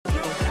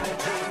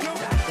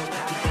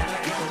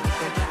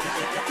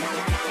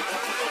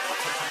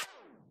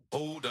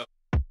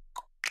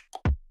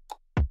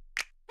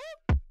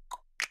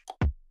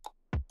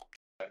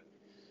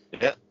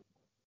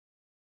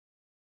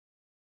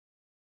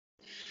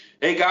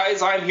Hey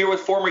guys, I'm here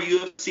with former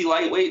UFC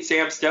lightweight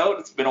Sam Stout.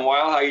 It's been a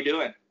while. How you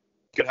doing?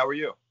 Good. How are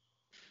you?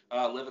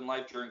 Living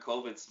life during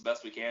COVID. It's the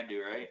best we can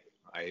do, right?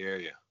 I hear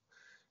you.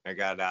 I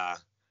got a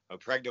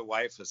pregnant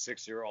wife, a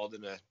 6-year-old,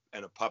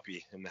 and a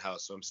puppy in the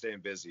house, so I'm staying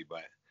busy.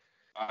 But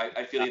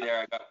I feel you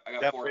there. I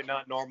got definitely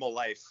not normal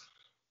life.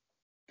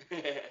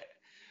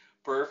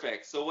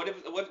 Perfect. So what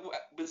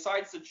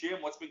besides the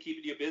gym, what's been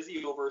keeping you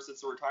busy over since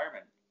the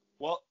retirement?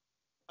 Well,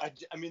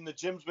 I mean the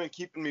gym's been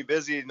keeping me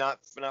busy, not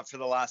for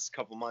the last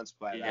couple months,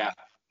 but Yeah.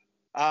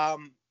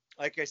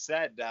 like I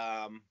said,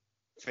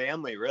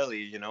 family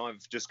really.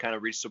 I've just kind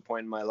of reached a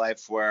point in my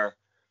life where,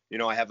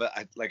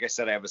 like I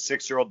said, I have a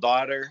 6-year-old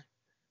daughter.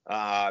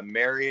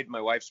 Married.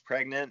 My wife's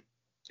pregnant.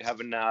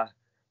 Having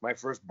my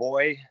first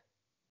boy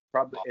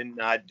probably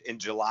in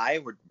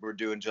July. We're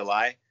due in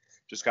July.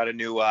 Just got a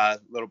new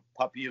little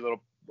puppy,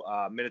 little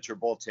miniature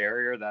bull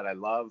terrier that I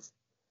love.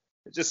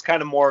 It's just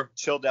kind of more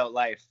chilled out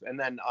life. And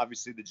then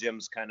obviously the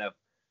gym's kind of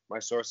my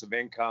source of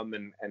income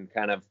and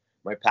kind of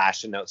my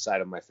passion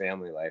outside of my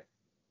family life.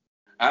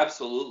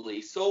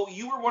 Absolutely. So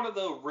you were one of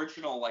the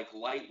original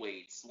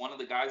lightweights, one of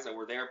the guys that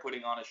were there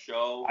putting on a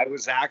show. I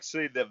was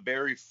actually the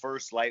very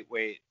first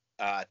lightweight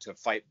to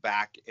fight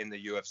back in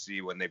the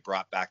UFC when they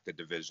brought back the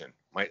division.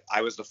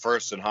 I was the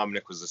first and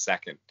Hominick was the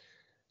second.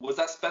 Was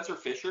that Spencer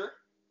Fisher?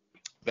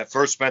 The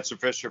first Spencer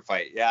Fisher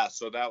fight, yeah.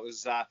 So that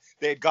was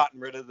they had gotten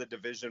rid of the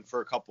division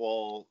for a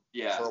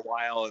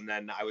while, and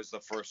then I was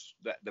the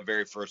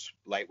very first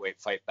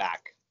lightweight fight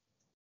back.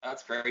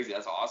 That's crazy.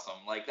 That's awesome.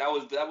 That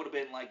would have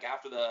been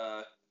after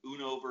the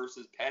Uno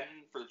versus Penn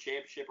for the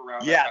championship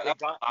around. Yeah,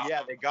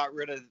 they got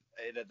rid of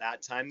it at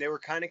that time. They were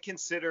kind of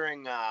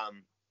considering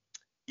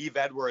Eve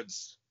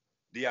Edwards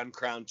the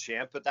uncrowned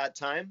champ at that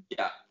time.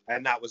 Yeah,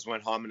 and that was when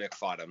Hominick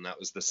fought him. That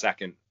was the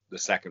second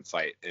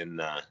fight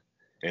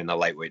in the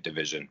lightweight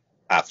division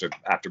after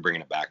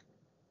bringing it back.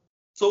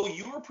 So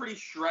you were pretty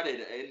shredded,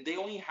 and they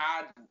only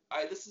had.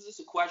 This is just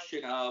a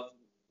question of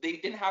they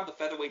didn't have the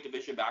featherweight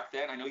division back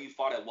then. I know you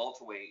fought at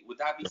welterweight. Would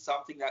that be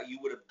something that you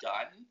would have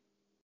done?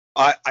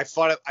 I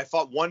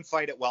fought one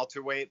fight at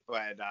welterweight,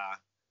 but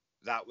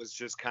that was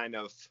just kind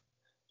of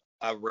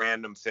a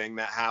random thing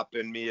that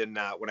happened. Me and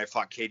when I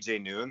fought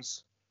KJ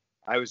Noons,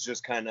 I was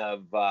just kind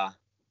of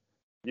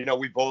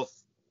we both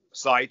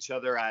saw each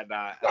other at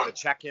the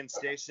check-in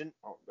station.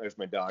 Oh, there's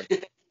my dog.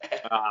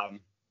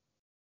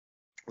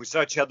 We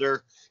saw each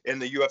other in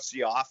the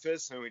UFC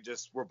office, and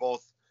we're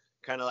both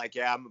kind of like,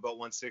 yeah, I'm about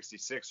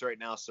 166 right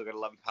now, still got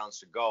 11 pounds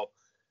to go.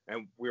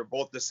 And we were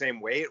both the same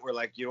weight. We're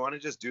like, you want to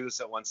just do this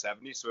at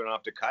 170 so we don't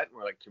have to cut? And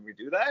we're like, can we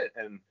do that?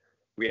 And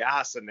we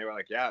asked, and they were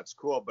like, yeah, it's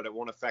cool, but it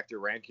won't affect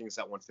your rankings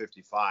at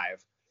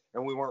 155.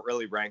 And we weren't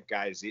really ranked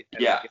guys in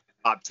the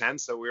top 10,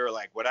 so we were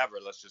like, whatever,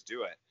 let's just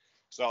do it.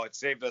 So it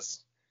saved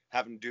us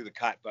having to do the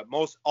cut. But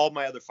all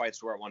my other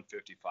fights were at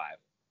 155.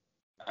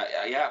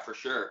 Yeah, for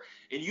sure.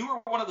 And you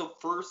were one of the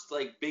first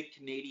big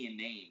Canadian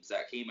names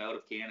that came out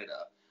of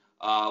Canada.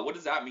 What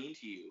does that mean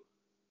to you?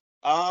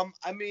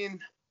 I mean,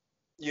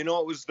 it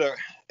was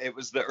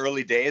the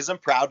early days. I'm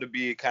proud to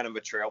be kind of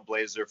a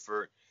trailblazer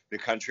for the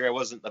country. I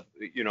wasn't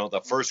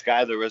the first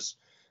guy. There was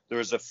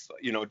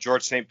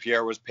George St.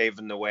 Pierre was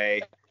paving the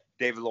way.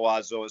 David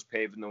Loiseau was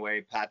paving the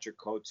way. Patrick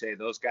Cote.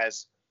 Those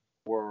guys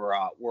were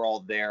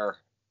all there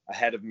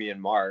ahead of me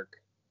and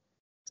Mark.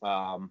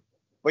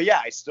 But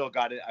yeah, I still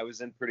got it. I was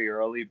in pretty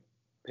early,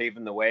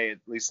 paving the way, at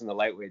least in the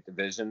lightweight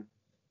division.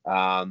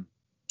 So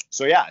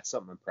yeah, it's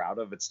something I'm proud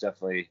of. It's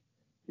definitely,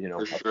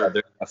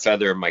 a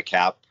feather in my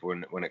cap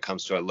when it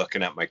comes to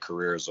looking at my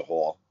career as a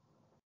whole.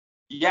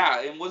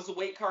 Yeah, and was the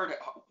weight cut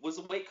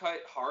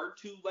hard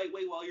to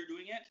lightweight while you're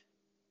doing it?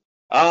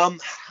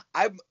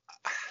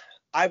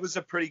 I was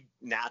a pretty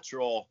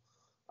natural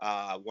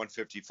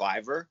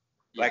 155er.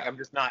 Yeah. I'm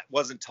just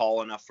wasn't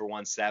tall enough for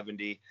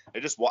 170.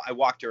 I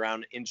walked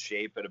around in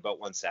shape at about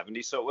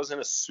 170, so it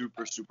wasn't a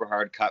super, super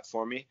hard cut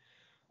for me.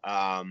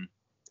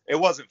 It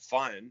wasn't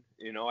fun,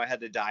 I had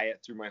to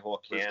diet through my whole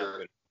camp.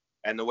 Sure.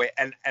 And the way,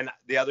 and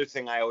the other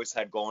thing I always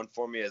had going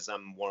for me is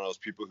I'm one of those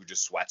people who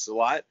just sweats a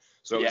lot.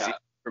 So it was easy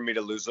for me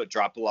to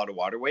drop a lot of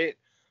water weight.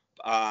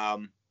 There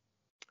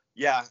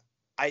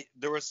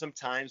were some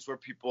times where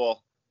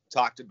people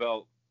talked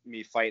about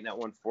me fighting at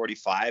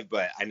 145,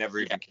 but I never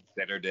even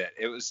considered it.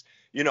 It was,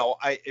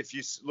 if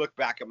you look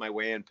back at my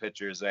weigh-in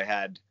pictures,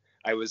 I'd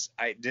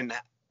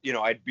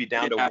be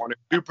down to 1 or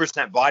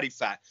 2% body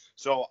fat.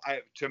 So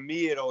to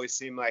me, it always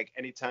seemed like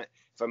anytime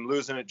if I'm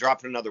losing it,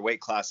 dropping another weight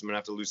class, I'm gonna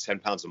have to lose 10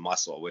 pounds of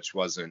muscle, which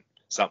wasn't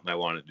something I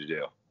wanted to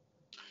do.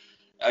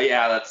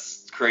 Yeah,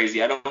 that's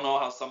crazy. I don't know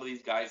how some of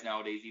these guys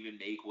nowadays even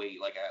make weight.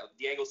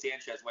 Diego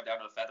Sanchez went down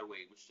to a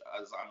featherweight, which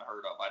is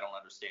unheard of. I don't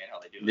understand how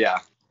they do it.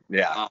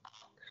 Yeah.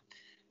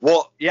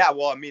 Well,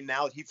 I mean,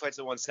 now he fights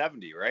at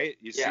 170, right?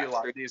 You see a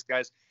lot of these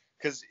guys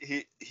because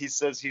he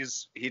says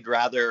he'd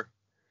rather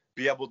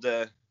be able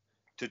to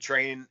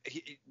train.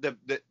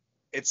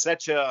 It's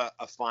such a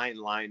fine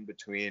line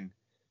between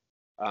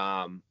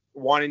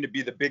wanting to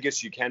be the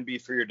biggest you can be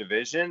for your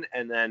division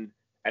and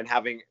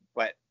having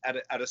but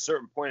at a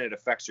certain point, it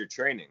affects your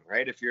training,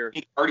 right? If you're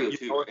cardio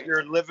too, right? if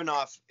you're living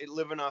off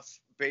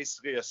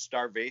basically a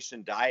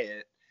starvation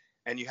diet,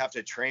 and you have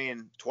to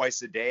train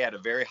twice a day at a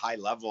very high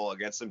level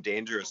against some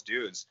dangerous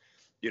dudes,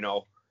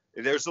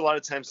 there's a lot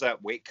of times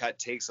that weight cut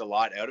takes a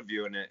lot out of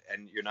you, and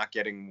you're not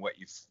getting what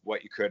you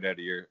could out of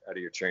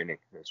your training.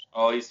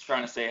 Oh, he's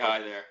trying to say hi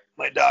there.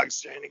 My dog's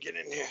trying to get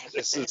in here.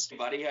 This is hey,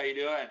 buddy, how you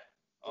doing?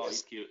 Oh,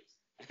 he's cute.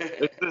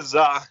 This is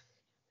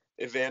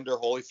Evander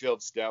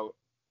Holyfield Stout.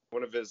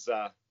 One of his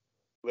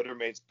litter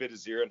mates bit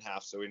his ear in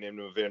half, so we named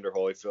him Evander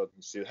Holyfield.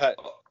 You see that?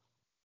 Oh,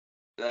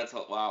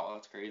 wow,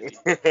 that's crazy.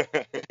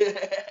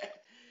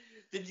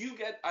 Did you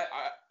get?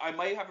 I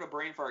might have a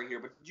brain fart here,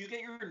 but did you get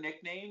your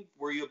nickname?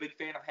 Were you a big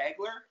fan of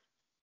Hagler?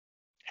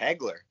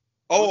 Hagler.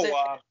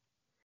 Oh,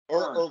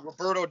 or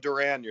Roberto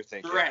Duran. You're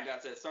thinking? Duran,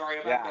 that's it. Sorry,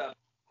 I'm yeah.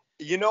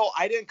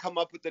 I didn't come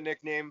up with the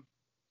nickname.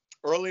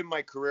 Early in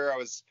my career, I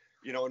was,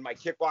 in my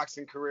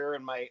kickboxing career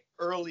and my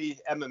early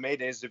MMA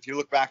days. If you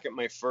look back at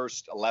my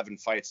first 11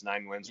 fights,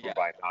 9 wins were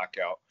by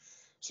knockout.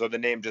 So the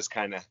name just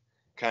kind of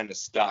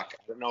stuck.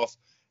 I don't know if.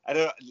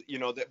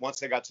 That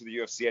once I got to the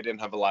UFC, I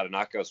didn't have a lot of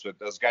knockouts, but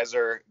those guys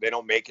they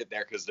don't make it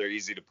there because they're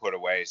easy to put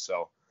away.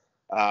 So,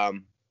 I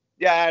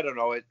don't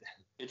know. It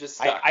just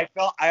stuck.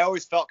 I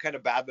always felt kind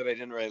of bad that I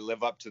didn't really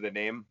live up to the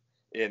name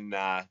in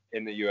the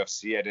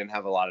UFC. I didn't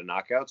have a lot of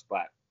knockouts,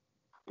 but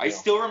I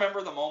still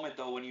remember the moment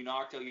though when you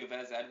knocked out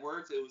Yves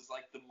Edwards. It was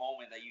like the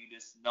moment that you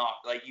just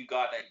you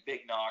got that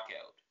big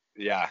knockout.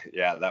 Yeah,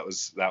 that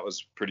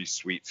was pretty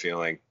sweet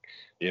feeling,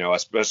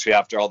 especially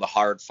after all the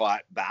hard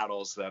fought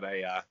battles that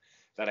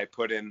I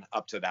put in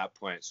up to that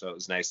point. So it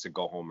was nice to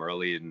go home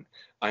early and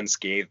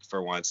unscathed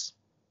for once.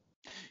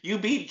 You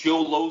beat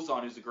Joe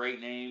Lozon, who's a great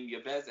name.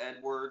 Yves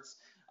Edwards.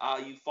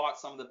 You fought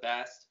some of the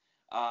best.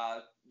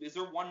 Is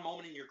there one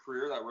moment in your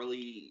career that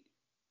really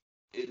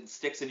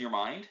sticks in your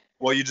mind?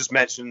 Well, you just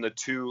mentioned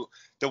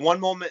the one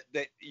moment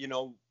that,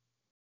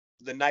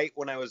 the night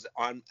when I was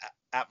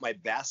at my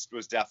best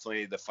was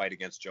definitely the fight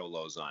against Joe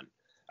Lozon.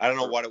 I don't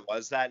know what it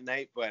was that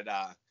night, but,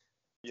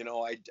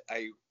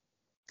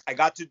 I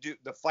got to do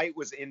the fight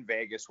was in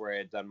Vegas where I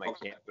had done my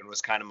camp and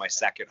was kind of my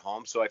second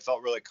home. So I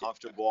felt really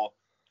comfortable.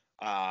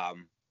 I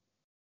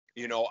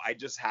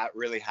just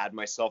really had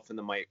myself in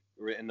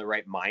the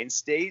right mind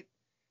state.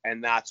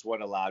 And that's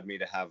what allowed me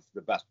to have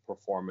the best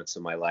performance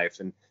in my life.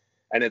 And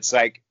it's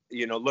like,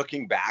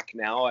 looking back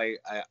now, I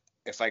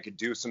if I could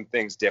do some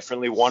things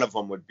differently, one of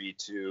them would be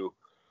to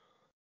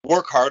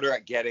work harder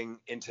at getting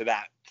into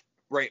that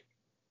right.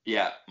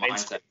 Yeah.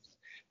 Mindset.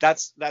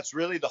 That's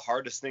really the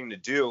hardest thing to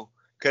do.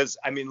 Because,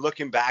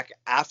 looking back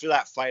after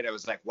that fight, I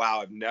was like,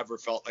 wow, I've never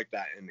felt like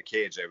that in the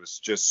cage. I was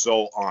just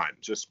so on.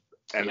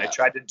 I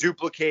tried to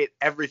duplicate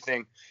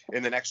everything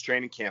in the next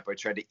training camp. I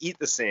tried to eat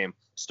the same,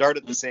 start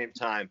at the same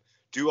time,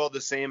 do all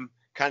the same,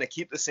 kind of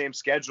keep the same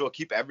schedule,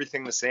 keep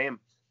everything the same.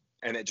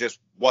 And it just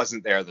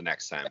wasn't there the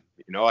next time.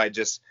 I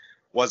just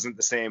wasn't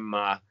the same.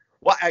 I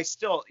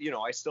still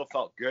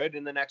felt good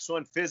in the next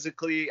one.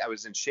 Physically, I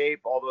was in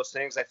shape, all those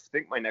things. I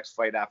think my next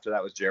fight after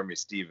that was Jeremy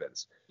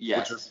Stevens,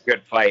 which was a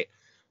good fight.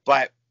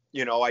 But,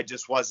 I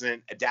just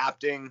wasn't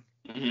adapting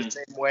the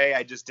same way.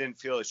 I just didn't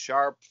feel as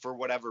sharp for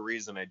whatever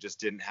reason. I just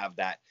didn't have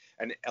that.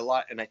 And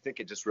I think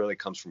it just really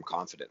comes from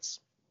confidence.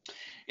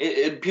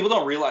 People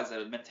don't realize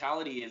that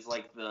mentality is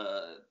like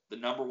the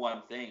number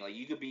one thing. Like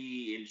you could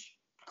be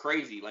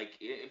crazy. Like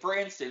for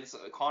instance,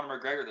 Conor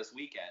McGregor this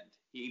weekend,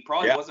 he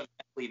probably wasn't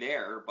mentally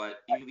there, but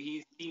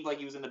he seemed like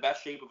he was in the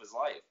best shape of his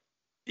life.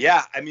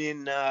 Yeah.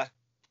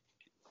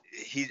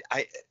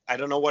 I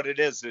don't know what it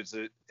is.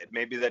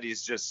 Maybe that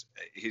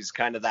he's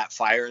kind of that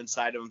fire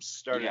inside him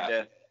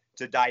started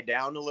to die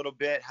down a little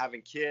bit,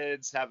 having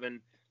kids,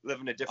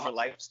 living a different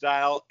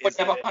lifestyle. But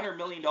you have $100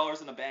 million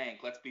in the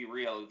bank. Let's be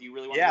real. Do you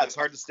really want to? Yeah, it's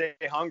hard to stay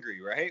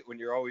hungry, right? When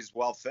you're always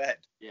well fed.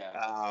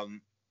 Yeah.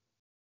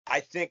 I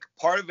think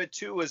part of it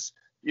too was,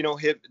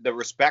 the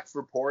respect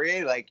for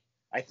Poirier. Like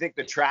I think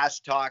the trash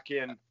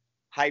talking,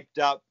 hyped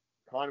up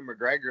Conor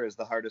McGregor is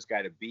the hardest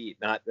guy to beat,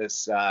 not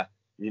this.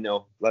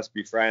 Let's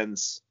be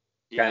friends.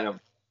 Kind of,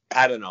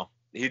 I don't know.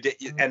 He did,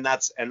 and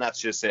that's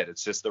just it.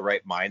 It's just the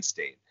right mind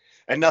state,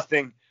 and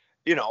nothing.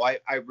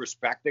 I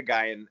respect the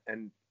guy,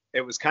 and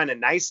it was kind of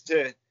nice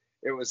to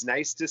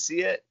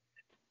see it.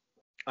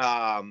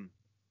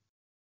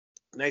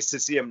 Nice to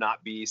see him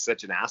not be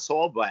such an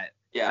asshole, but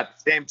at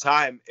the same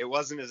time, it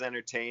wasn't as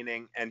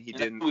entertaining, and he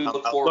didn't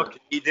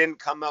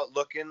come out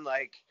looking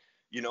like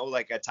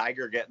like a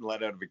tiger getting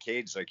let out of a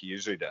cage like he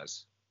usually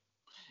does.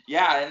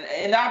 Yeah,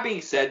 and that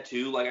being said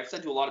too, like I've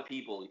said to a lot of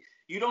people,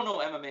 you don't know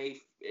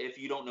MMA if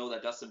you don't know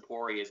that Dustin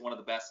Poirier is one of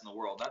the best in the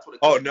world. That's what it.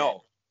 Oh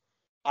no,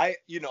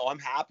 I'm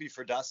happy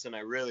for Dustin.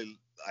 I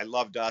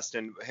love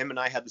Dustin. Him and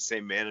I had the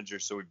same manager,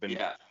 so we've been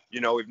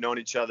we've known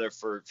each other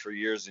for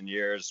years and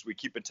years. We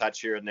keep in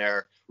touch here and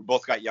there. We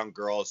both got young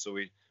girls, so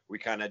we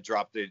kind of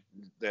drop the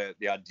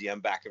odd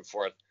DM back and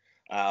forth.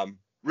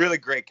 Really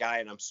great guy,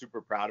 and I'm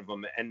super proud of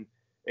him. And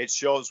it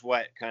shows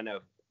what kind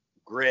of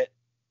grit,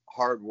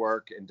 hard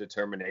work, and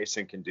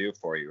determination can do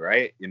for you,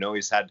 right?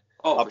 He's had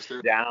ups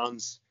and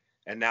downs.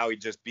 and now he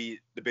just beat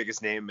the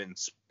biggest name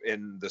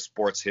in the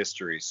sports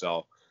history.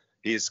 So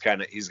he's got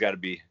to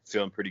be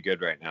feeling pretty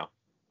good right now.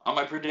 On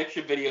my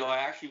prediction video, I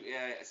actually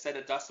said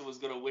that Dustin was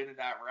going to win in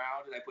that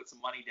round, and I put some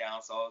money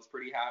down, so I was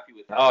pretty happy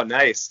with that. Oh,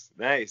 nice.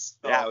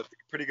 So, yeah, it was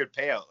a pretty good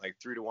payout, like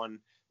 3-1,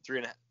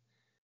 3.5,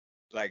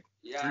 like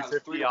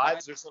 350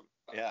 odds or something.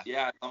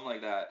 Yeah, something like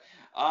that.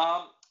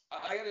 I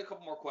got a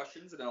couple more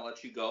questions, and then I'll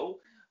let you go.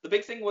 The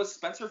big thing was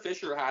Spencer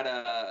Fisher had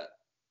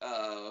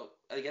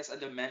I guess a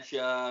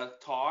dementia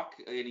talk,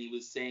 and he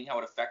was saying how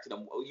it affected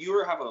him.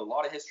 You have a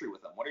lot of history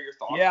with him. What are your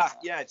thoughts?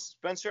 Yeah.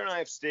 Spencer and I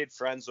have stayed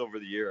friends over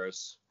the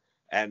years,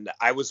 and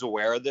I was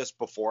aware of this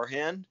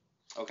beforehand.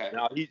 Okay.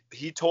 Now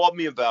he told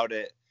me about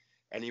it,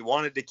 and he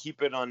wanted to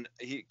keep a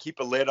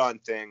lid on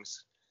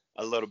things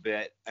a little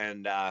bit,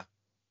 and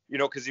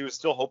because he was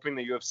still hoping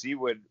the UFC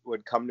would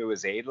come to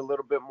his aid a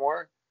little bit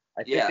more.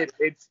 I think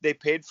they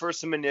paid for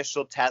some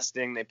initial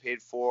testing. They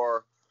paid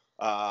for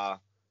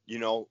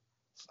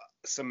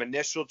some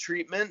initial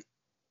treatment,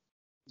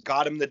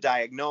 got him the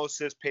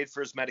diagnosis, paid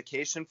for his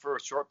medication for a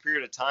short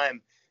period of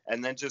time,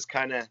 and then just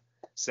kind of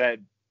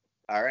said,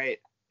 all right,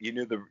 you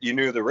knew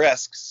the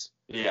risks.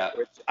 Yeah.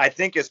 Which I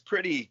think is a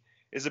pretty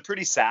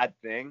sad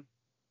thing.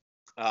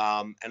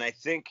 And I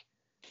think,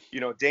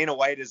 Dana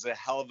White is a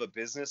hell of a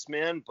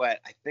businessman,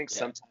 but I think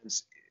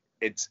sometimes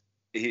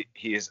he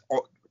is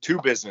too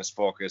business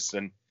focused.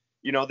 And,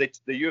 the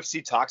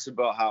UFC talks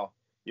about how,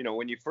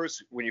 when you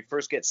first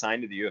get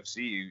signed to the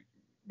UFC,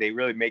 they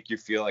really make you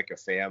feel like a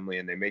family,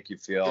 and they make you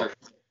feel, sure.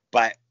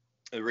 But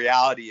the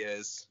reality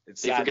is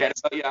it's they forget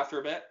about you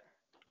after a bit.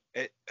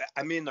 The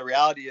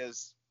reality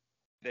is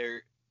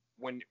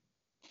when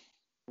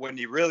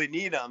you really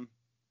need them,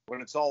 when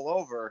it's all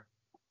over,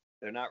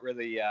 they're not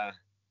really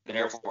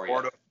there for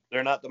you.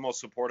 They're not the most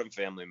supportive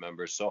family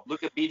members. So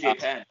look at BJ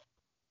Penn.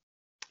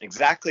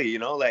 Exactly,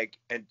 and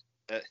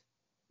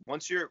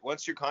once your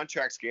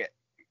contract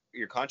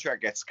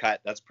gets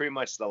cut, that's pretty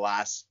much the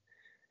last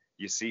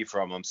you see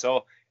from them.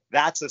 So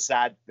that's a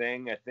sad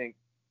thing. I think,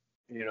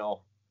 you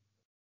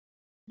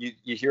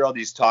hear all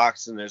these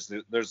talks, and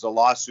there's a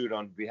lawsuit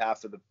on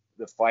behalf of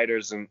the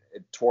fighters and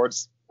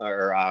towards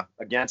or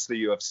against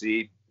the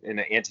UFC in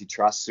an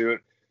antitrust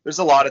suit. There's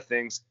a lot of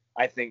things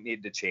I think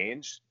need to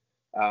change.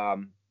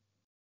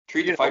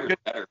 Treat the fighters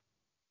better.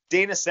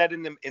 Dana said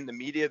in the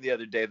media the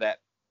other day that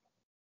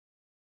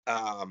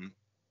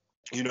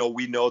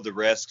we know the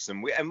risks,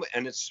 and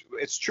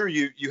it's true.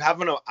 You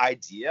have an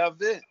idea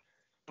of it,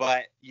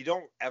 but you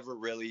don't ever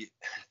really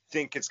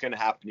think it's going to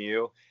happen to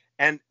you.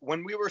 And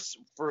when we were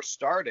first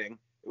starting,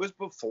 it was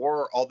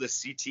before all the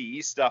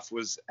CTE stuff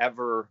was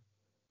ever.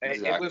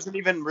 Exactly. It wasn't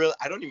even real.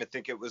 I don't even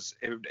think it was.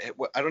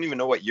 I don't even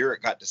know what year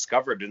it got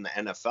discovered in the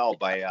NFL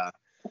by,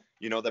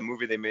 the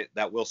movie they made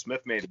that Will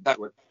Smith made.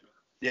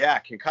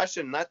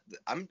 Concussion. That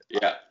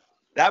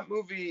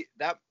movie.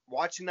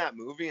 Watching that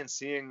movie and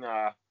seeing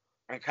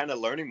and kind of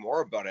learning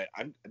more about it,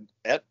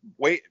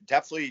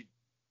 definitely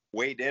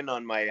weighed in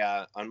on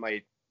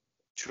my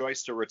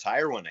choice to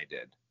retire when I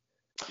did.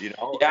 Yeah.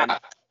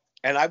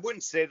 And I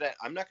wouldn't say that.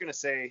 I'm not going to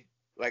say,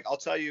 like, I'll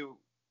tell you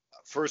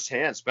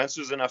firsthand,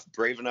 Spencer's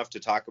brave enough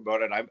to talk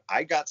about it.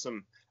 I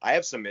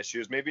have some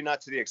issues, maybe not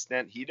to the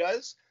extent he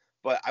does,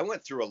 but I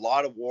went through a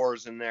lot of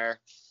wars in there.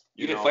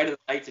 You can fight of the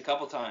nights a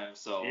couple times,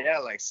 so yeah,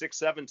 like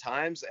 6-7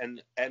 times,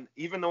 and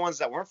even the ones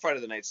that weren't fight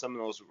of the night, some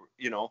of those,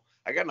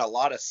 I got in a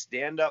lot of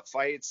stand-up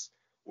fights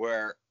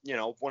where,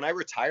 when I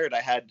retired,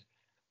 I had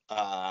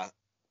I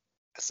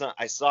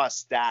saw a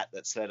stat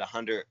that said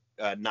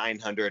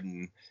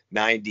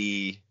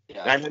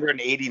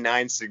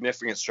 989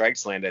 significant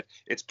strikes landed.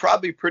 It's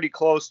probably pretty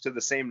close to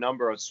the same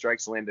number of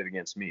strikes landed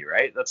against me,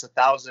 right? That's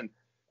 1,000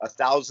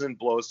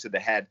 blows to the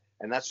head,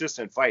 and that's just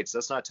in fights.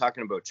 That's not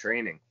talking about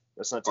training.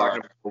 That's not talking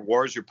about the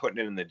wars you're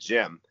putting in the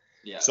gym.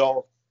 Yeah.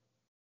 So,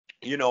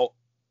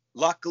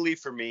 luckily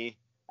for me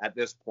at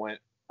this point,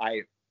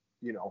 I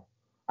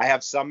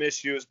have some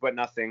issues, but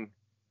nothing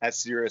as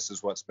serious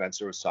as what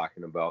Spencer was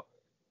talking about.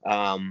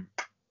 I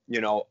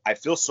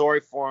feel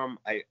sorry for him.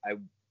 I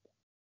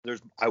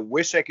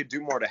wish I could do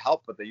more to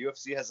help, but the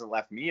UFC hasn't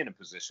left me in a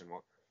position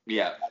where,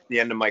 at the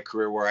end of my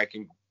career, where I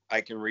can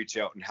reach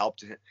out and help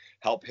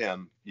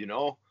him.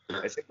 Sure.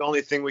 I think the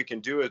only thing we can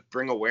do is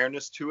bring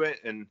awareness to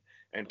it and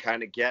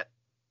kind of get,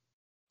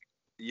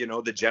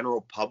 the general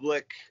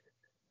public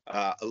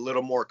a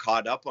little more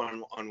caught up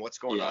on what's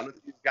going on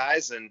with these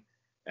guys, and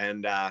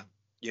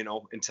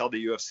until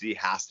the UFC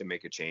has to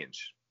make a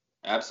change.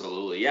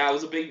 Absolutely. Yeah, it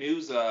was a big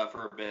news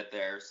for a bit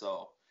there.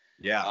 So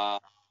yeah.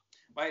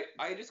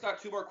 I just got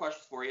two more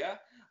questions for you.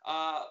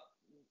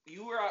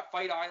 You were at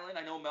Fight Island.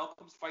 I know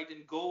Malcolm's fight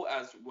didn't go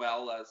as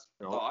well as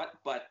thought,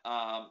 but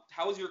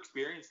how was your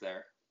experience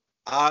there?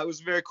 It was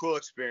a very cool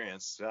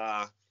experience.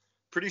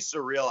 Pretty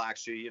surreal,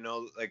 actually.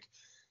 Like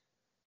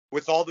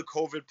with all the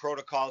COVID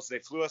protocols, they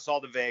flew us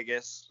all to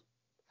Vegas,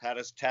 had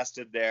us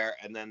tested there,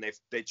 and then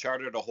they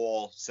chartered a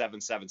whole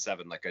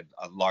 777, like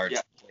a large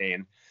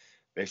plane.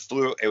 They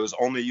flew. It was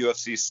only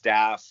UFC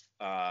staff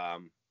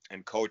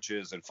and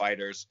coaches and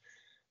fighters.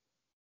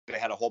 They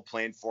had a whole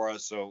plane for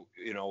us, so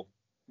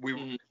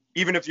Mhm.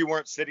 even if you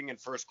weren't sitting in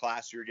first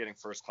class, you were getting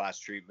first class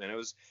treatment. It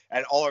was,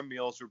 and all our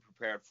meals were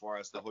prepared for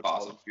us. The That's hotel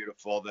awesome. was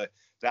beautiful. The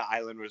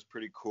island was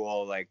pretty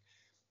cool. Like,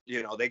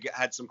 they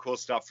had some cool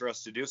stuff for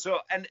us to do. So,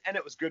 and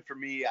it was good for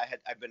me.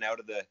 I've been out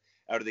of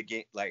the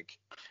game. Like,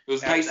 It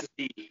was nice to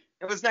see.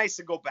 it was nice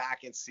to go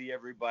back and see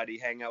everybody,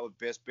 hang out with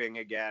Bisping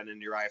again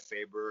and Uriah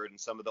Faber and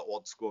some of the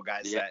old school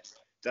guys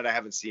that I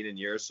haven't seen in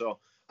years. So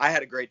I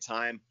had a great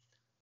time.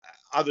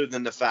 Other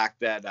than the fact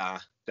that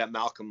that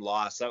Malcolm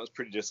lost, that was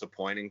pretty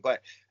disappointing.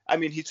 But I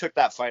mean, he took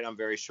that fight on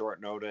very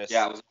short notice.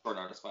 Yeah, it was a short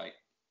notice fight.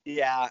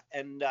 Yeah,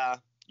 and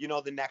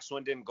the next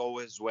one didn't go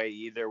his way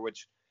either,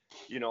 which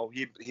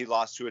he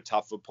lost to a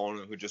tough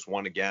opponent who just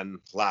won again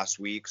last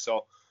week.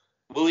 So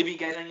will he be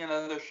getting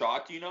another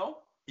shot? Do you know?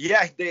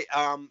 Yeah, they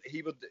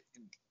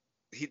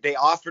they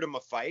offered him a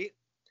fight,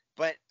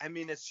 but I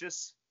mean, it's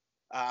just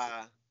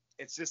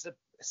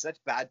such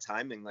bad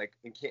timing. Like,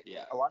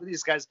 a lot of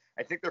these guys,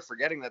 I think they're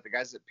forgetting that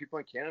people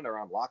in Canada are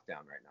on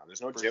lockdown right now.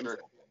 There's no gyms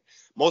open.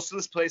 Most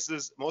of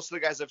the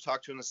guys I've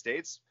talked to in the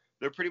States,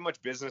 they're pretty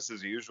much business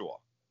as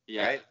usual.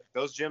 Yeah. Right?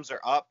 Those gyms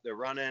are up, they're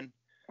running.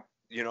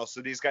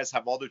 So these guys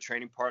have all their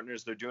training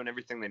partners. They're doing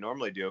everything they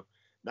normally do.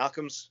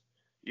 Malcolm's,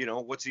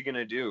 what's he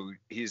gonna do?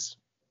 He's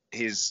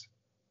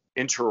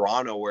in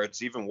Toronto, where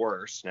it's even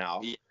worse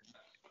now.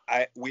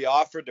 Yeah. We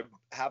offered to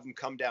have him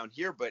come down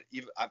here, but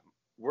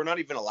we're not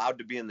even allowed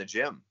to be in the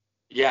gym.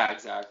 Yeah,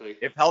 exactly.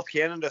 If Health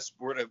Canada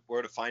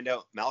were to find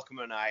out Malcolm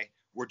and I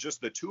were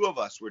just the two of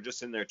us, we're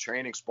just in there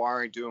training,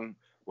 sparring, doing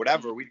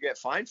whatever, we'd get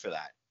fined for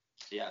that.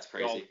 Yeah, it's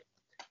crazy.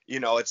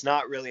 So, it's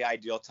not really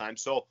ideal time.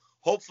 So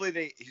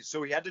hopefully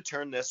we had to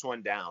turn this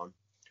one down,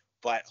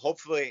 but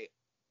hopefully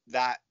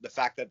the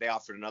fact that they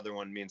offered another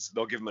one means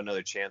they'll give him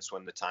another chance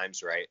when the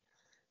time's right.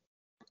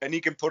 And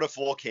he can put a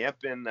full camp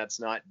in that's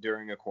not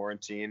during a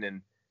quarantine.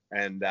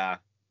 And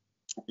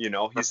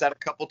he's had a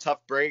couple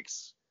tough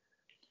breaks,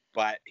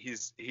 but he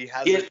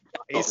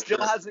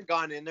still hasn't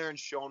gone in there and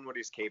shown what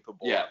he's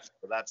capable of.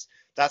 So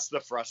that's the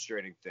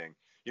frustrating thing.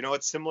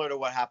 It's similar to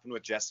what happened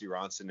with Jesse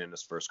Ronson in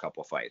his first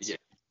couple fights. Yeah.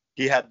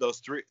 He had those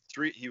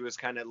three, he was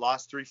kind of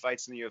lost 3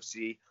 fights in the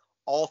UFC.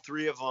 All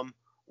 3 of them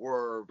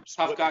were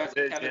tough guys.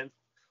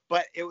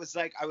 But it was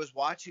like I was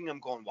watching him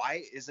going,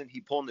 why isn't he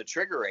pulling the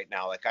trigger right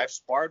now? Like, I've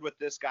sparred with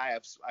this guy.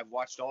 I've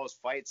watched all his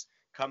fights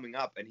coming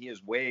up, and he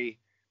is way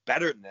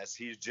better than this.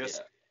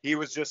 He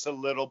was just a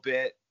little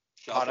bit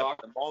caught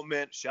up in the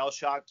moment,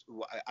 shell-shocked.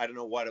 I don't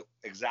know what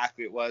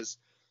exactly it was.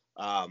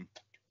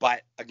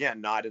 But,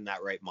 again, not in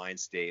that right mind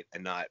state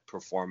and not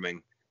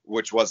performing,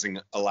 which wasn't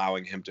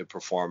allowing him to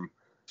perform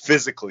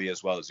physically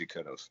as well as he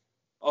could have.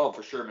 Oh,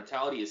 for sure.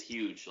 Mentality is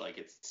huge. Like,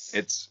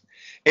 it's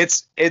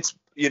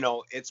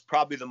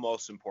probably the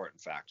most important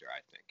factor,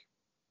 I think.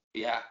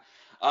 Yeah.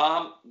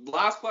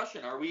 Last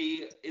question.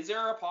 Is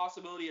there a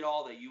possibility at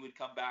all that you would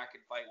come back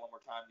and fight one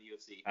more time in the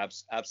UFC?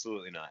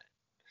 Absolutely not.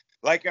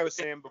 Like I was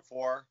saying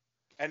before,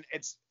 and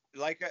it's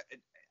like,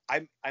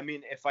 I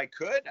mean, if I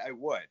could, I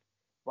would.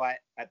 But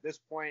at this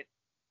point,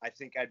 I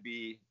think I'd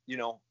be,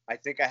 I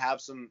think I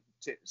have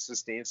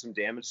sustained some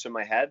damage to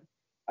my head.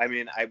 I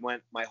mean, I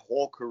went my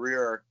whole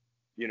career,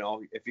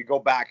 if you go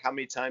back, how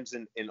many times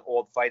in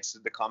old fights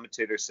did the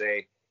commentators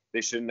say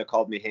they shouldn't have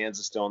called me hands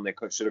of stone, they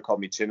should have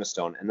called me chin of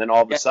stone? And then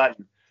all of a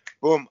sudden,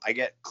 boom, I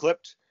get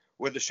clipped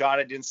with a shot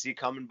I didn't see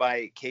coming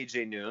by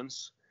KJ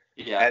Noons.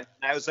 Yeah. And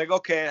I was like,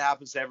 okay, it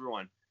happens to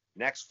everyone.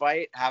 Next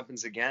fight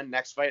happens again.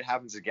 Next fight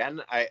happens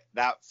again.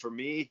 That for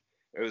me,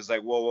 it was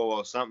like,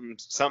 whoa,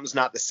 something's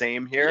not the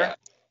same here. Yeah.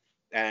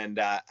 And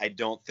I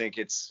don't think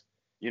it's,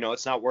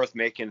 it's not worth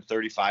making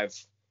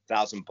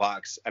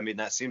 $35,000. I mean,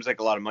 that seems like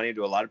a lot of money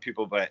to a lot of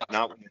people, but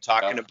not when you're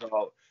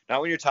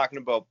talking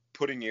about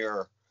putting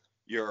your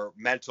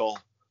mental,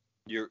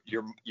 your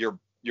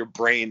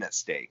brain at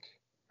stake,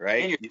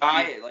 right? And your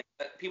diet, like,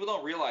 people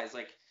don't realize,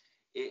 like,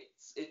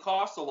 it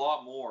costs a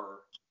lot more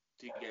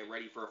to get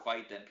ready for a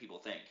fight than people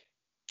think.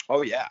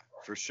 Oh yeah,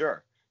 for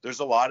sure. There's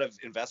a lot of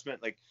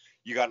investment. Like,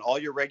 you got all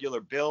your regular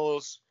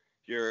bills,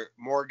 your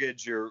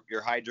mortgage, your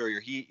hydro,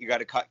 your heat. You got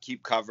to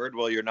keep covered.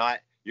 Well, you're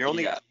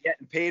only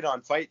getting paid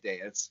on fight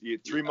day. It's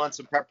 3 months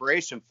of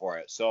preparation for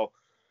it. So,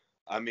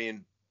 I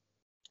mean,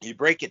 you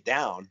break it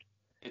down.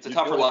 It's a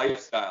tougher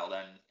lifestyle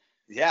then.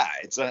 Yeah,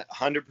 it's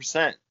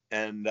 100%.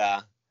 And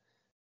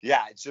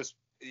it's just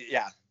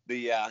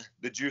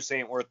the juice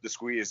ain't worth the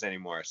squeeze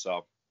anymore.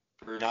 So.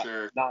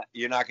 Sure.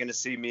 You're not going to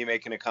see me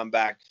making a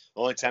comeback.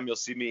 The only time you'll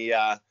see me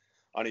on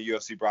a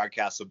UFC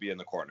broadcast will be in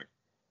the corner.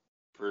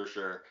 For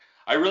sure.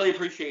 I really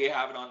appreciate you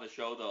having on the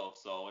show, though.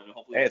 So, and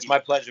hopefully. Hey, it's my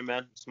pleasure,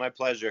 man. It's my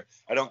pleasure.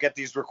 I don't get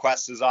these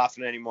requests as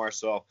often anymore,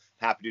 so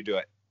happy to do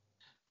it.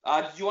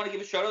 Did you want to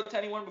give a shout out to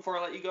anyone before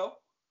I let you go?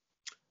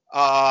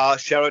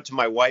 Shout out to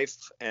my wife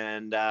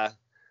and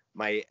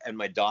my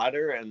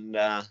daughter and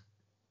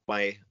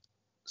my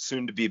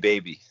soon-to-be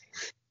baby.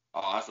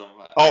 Awesome.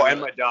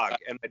 And my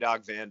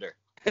dog Vander.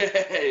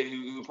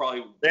 Who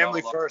probably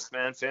family first,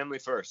 man. Family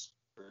first.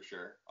 For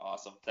sure.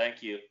 Awesome.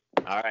 Thank you.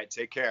 All right.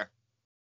 Take care.